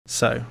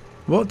So,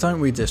 what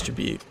don't we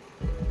distribute?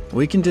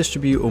 We can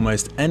distribute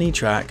almost any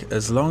track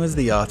as long as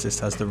the artist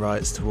has the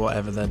rights to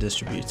whatever they're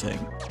distributing.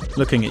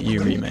 Looking at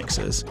you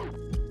remixers.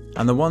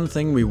 And the one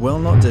thing we will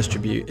not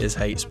distribute is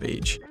hate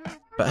speech.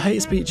 But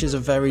hate speech is a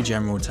very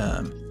general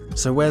term,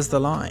 so where's the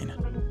line?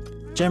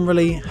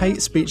 Generally,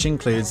 hate speech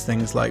includes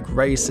things like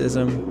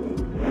racism,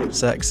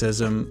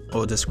 sexism,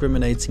 or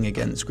discriminating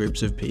against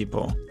groups of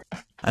people.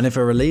 And if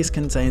a release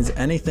contains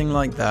anything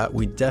like that,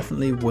 we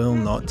definitely will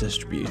not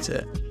distribute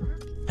it.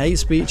 Hate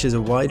speech is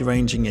a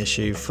wide-ranging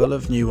issue full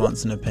of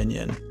nuance and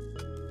opinion.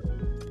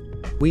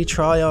 We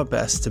try our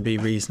best to be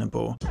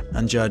reasonable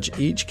and judge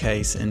each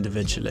case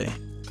individually,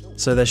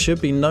 so there should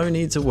be no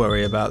need to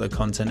worry about the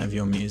content of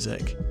your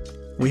music.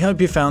 We hope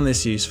you found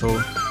this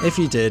useful. If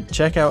you did,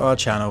 check out our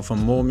channel for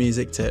more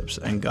music tips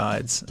and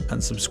guides,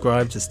 and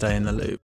subscribe to stay in the loop.